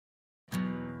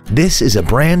This is a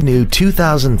brand new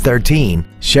 2013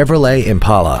 Chevrolet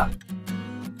Impala.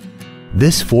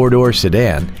 This four-door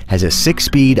sedan has a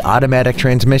 6-speed automatic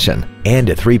transmission and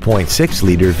a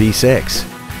 3.6-liter V6.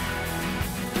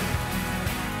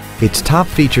 Its top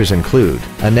features include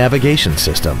a navigation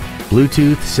system,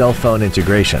 Bluetooth cell phone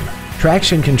integration,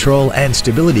 traction control and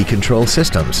stability control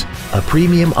systems, a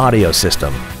premium audio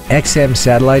system, XM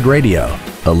satellite radio,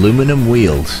 aluminum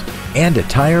wheels, and a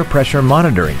tire pressure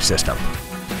monitoring system.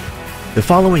 The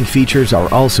following features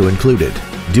are also included: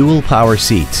 dual power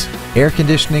seats, air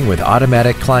conditioning with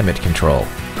automatic climate control,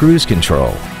 cruise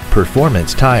control,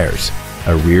 performance tires,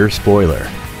 a rear spoiler,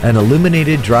 an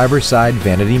illuminated driver's side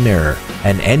vanity mirror,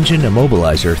 an engine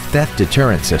immobilizer theft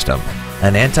deterrent system,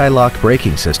 an anti-lock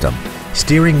braking system,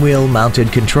 steering wheel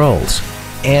mounted controls,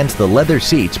 and the leather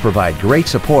seats provide great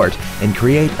support and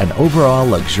create an overall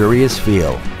luxurious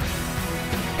feel.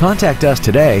 Contact us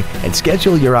today and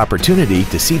schedule your opportunity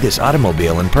to see this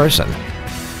automobile in person.